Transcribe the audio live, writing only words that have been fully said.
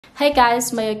Hey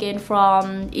guys, me again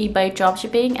from eBay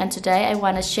Dropshipping, and today I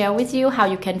want to share with you how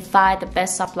you can find the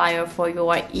best supplier for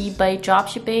your eBay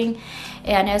dropshipping.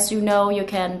 And as you know, you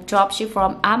can dropship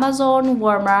from Amazon,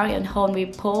 Walmart, and Home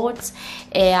Reports.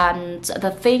 And the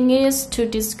thing is, to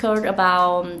discover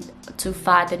to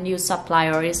find the new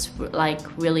supplier is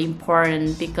like really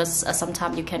important, because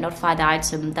sometimes you cannot find the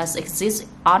item that exists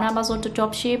on Amazon to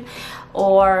dropship,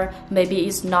 or maybe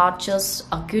it's not just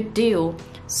a good deal.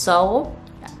 So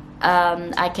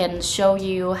I can show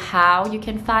you how you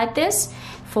can find this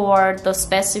for the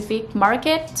specific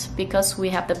market, because we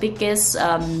have the biggest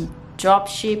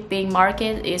dropshipping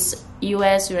market is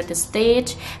US, United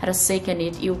States, and the second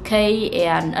is UK,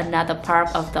 and another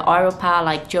part of the Europa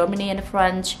like Germany and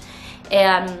French.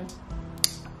 And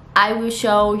I will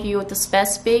show you the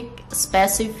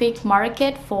specific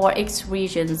market for each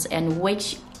regions, and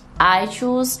which I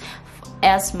choose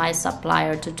as my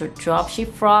supplier to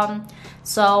dropship from.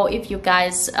 So if you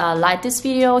guys like this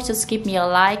video, just give me a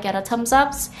like and a thumbs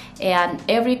up, and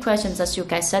every question that you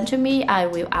guys send to me, I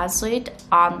will answer it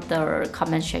on the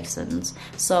comment sections.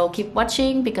 So keep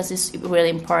watching because it's really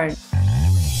important.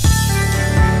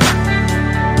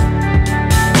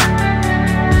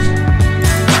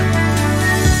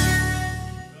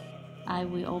 I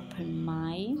will open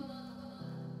my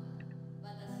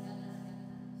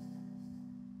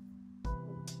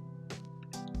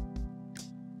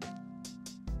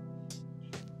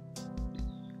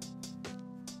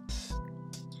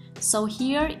So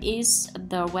here is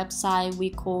the website we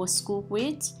call School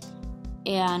Grid,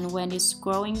 and when it's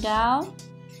scrolling down,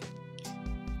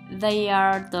 they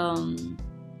are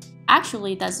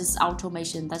actually that is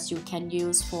automation that you can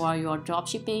use for your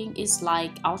dropshipping. It's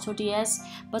like AutoDS,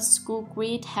 but School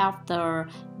Grid have the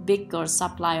bigger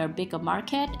supplier, bigger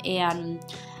market, and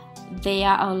there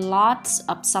are a lot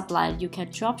of suppliers you can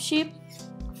dropship.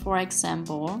 For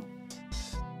example,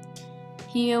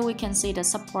 here we can see the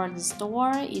support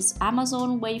store is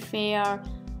Amazon, Wayfair,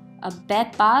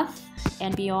 Bed Bath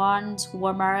and Beyond,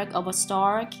 Walmart,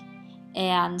 Overstock,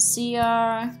 and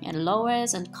Sears, and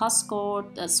Lowe's, and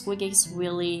Costco. Squig is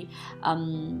really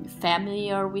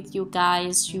familiar with you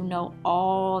guys. You know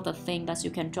all the things that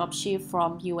you can dropship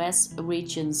from US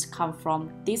regions come from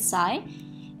this side.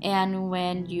 And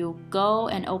when you go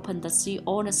and open the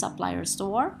all the supplier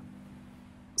store,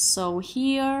 so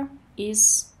here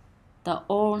is the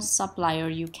old supplier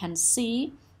you can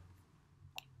see,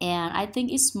 and I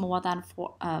think it's more than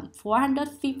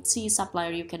 450 supplier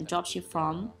you can dropship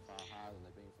from.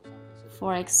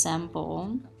 For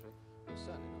example,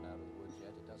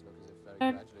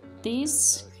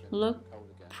 these look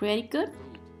pretty good,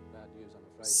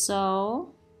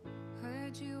 so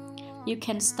you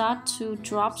can start to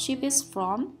dropship it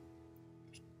from.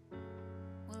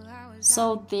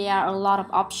 So there are a lot of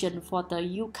options for the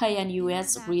UK and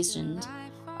US region.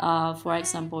 For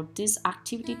example, this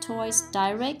activity toys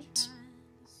direct,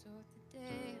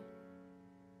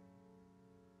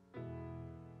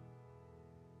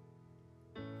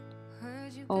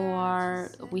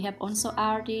 or we have also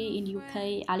Aldi in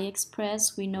UK,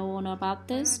 AliExpress. We know all about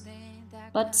this,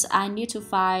 but I need to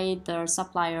find the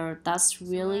supplier that's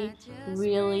really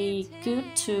good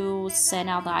to send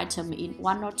out the item in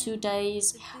 1 or 2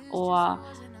 days, or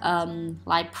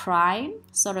like Prime,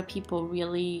 so that people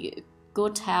really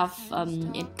good have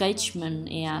engagement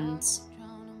and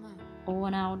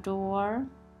on outdoor.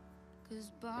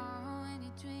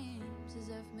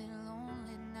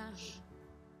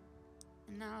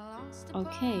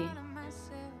 Okay,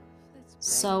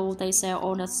 so they sell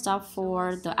all the stuff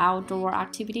for the outdoor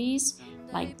activities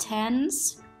like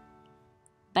tents,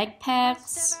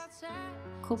 backpacks,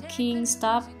 cooking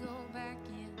stuff.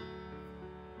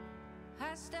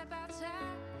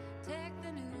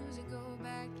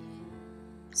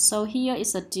 So here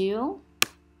is a deal.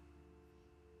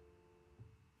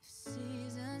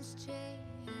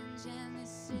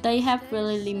 They have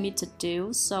really limited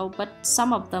deals, so but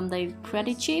some of them they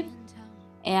pretty cheap,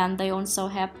 and they also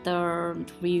have the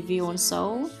review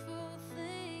also.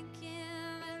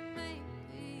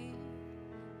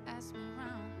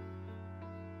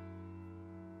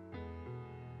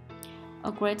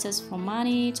 A greatest for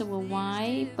money to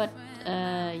worldwide, but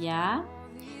yeah.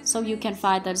 So you can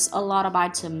find there's a lot of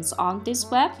items on this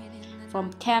web,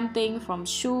 from camping, from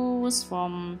shoes,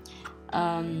 from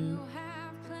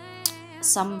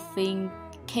something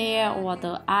care or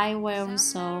the eyewear.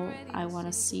 So I want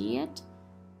to see it.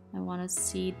 I want to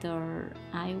see the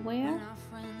eyewear.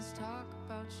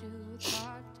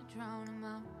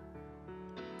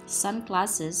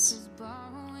 Sunglasses.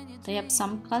 They have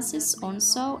sunglasses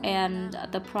also, and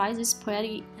the price is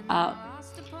pretty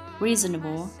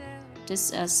reasonable.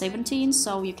 this 17,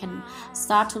 so you can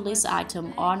start to list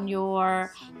item on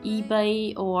your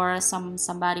eBay, or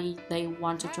somebody they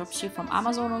want to dropship from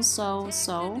Amazon also.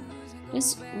 So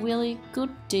it's really good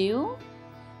deal.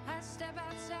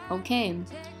 Okay,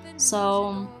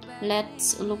 so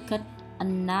let's look at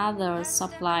another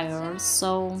supplier.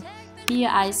 So here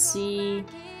I see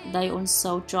they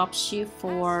also dropship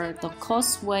for the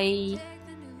Causeway,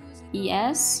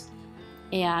 ES,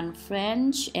 and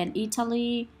French and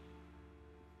Italy.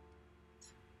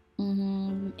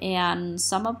 And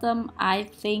some of them I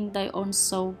think they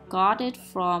also got it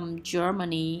from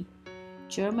Germany.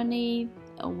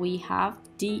 We have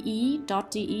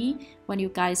de.de. When you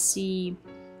guys see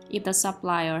if the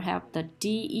supplier have the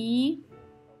de,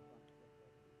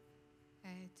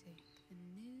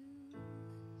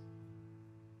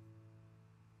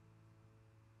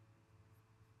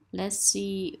 let's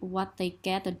see what they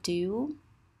get a deal.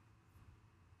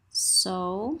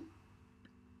 So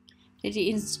it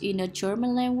is in a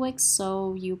German language,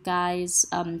 so you guys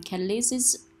can list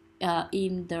it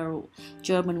in the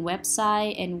German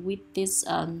website, and with this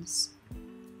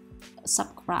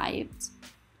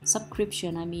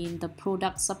subscription, I mean the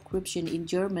product subscription in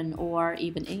German or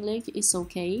even English is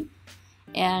okay.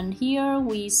 And here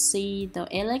we see the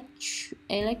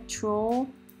electro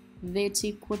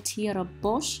vetiquatura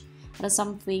Bosch. That's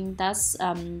something that's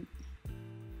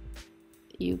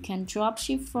you can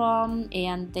dropship from,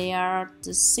 and they are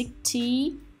the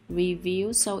 60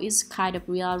 review, so it's kind of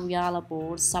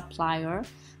reliable supplier.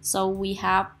 So we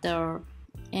have there's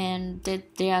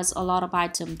a lot of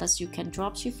items that you can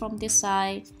dropship from this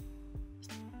side.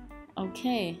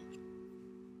 Okay,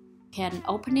 can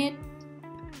open it.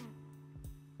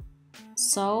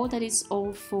 So that is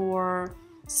all for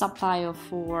supplier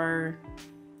for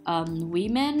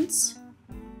women's.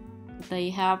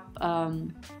 They have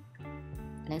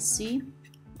let's see,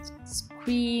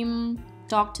 Scream,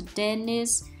 Dr.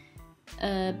 Dennis,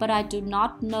 but I do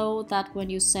not know that when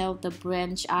you sell the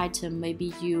branch item,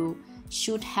 maybe you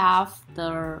should have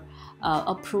the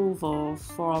approval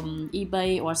from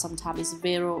eBay, or sometimes it's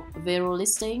Vero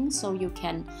listing, so you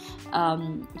can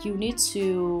you need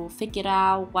to figure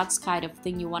out what kind of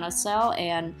thing you want to sell.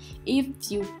 And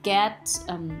if you get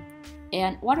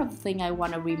and one of the things I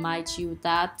want to remind you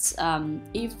that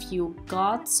if you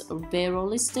got Vero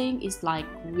listing, it's like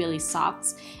really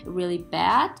sucks, really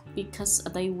bad, because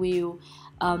they will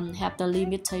have the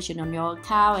limitation on your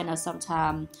account, and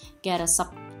sometimes get a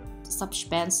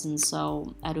suspension.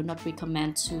 So I do not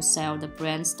recommend to sell the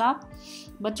brand stuff,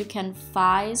 but you can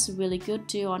find really good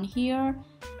deal on here.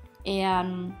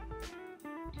 And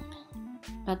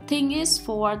the thing is,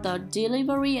 for the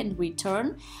delivery and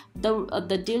return,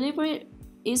 the delivery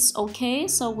is okay.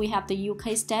 So we have the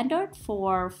UK standard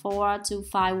for 4 to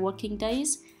 5 working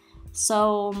days,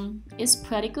 so it's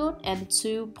pretty good. And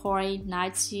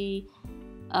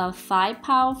 2.95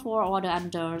 pound for order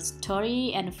under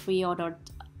 30 and free order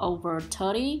over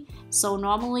 30. So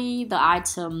normally the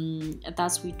item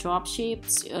that we drop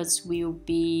ships will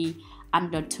be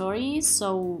under 30,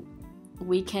 so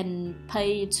we can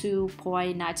pay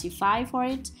 2.95 for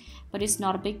it, but it's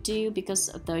not a big deal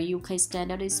because the UK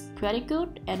standard is pretty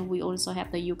good. And we also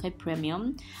have the UK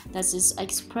premium, that is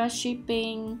express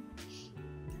shipping,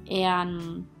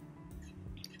 and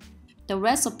the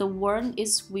rest of the world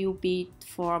will be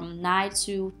from 9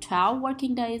 to 12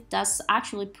 working days. That's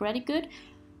actually pretty good.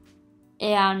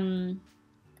 And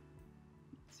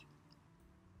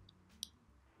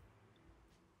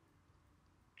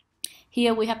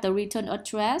here we have the return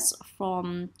address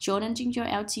from John and Ginger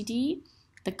Ltd.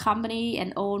 The company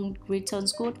and own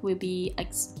returns good will be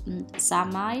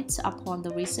examined upon the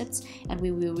receipts, and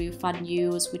we will refund you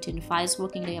within 5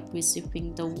 working days of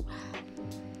receiving the.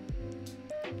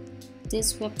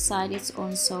 This website is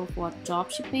also for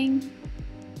dropshipping,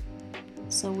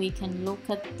 so we can look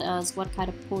at what kind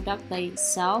of product they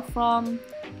sell from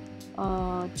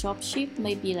dropship,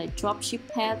 maybe like dropship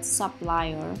pet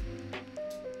supplier.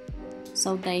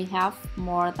 So they have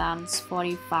more than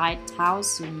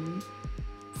 45,000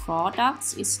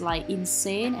 products. It's like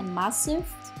insane and massive.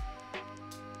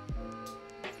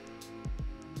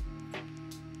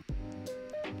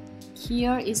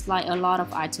 Here is like a lot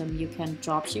of items you can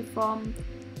dropship from.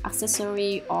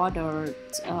 Accessory, ordered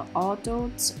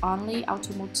only,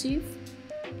 automotive,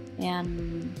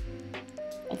 and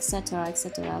etc.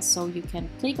 So you can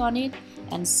click on it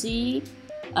and see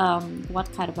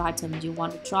what kind of item you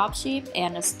want to dropship,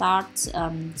 and start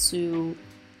to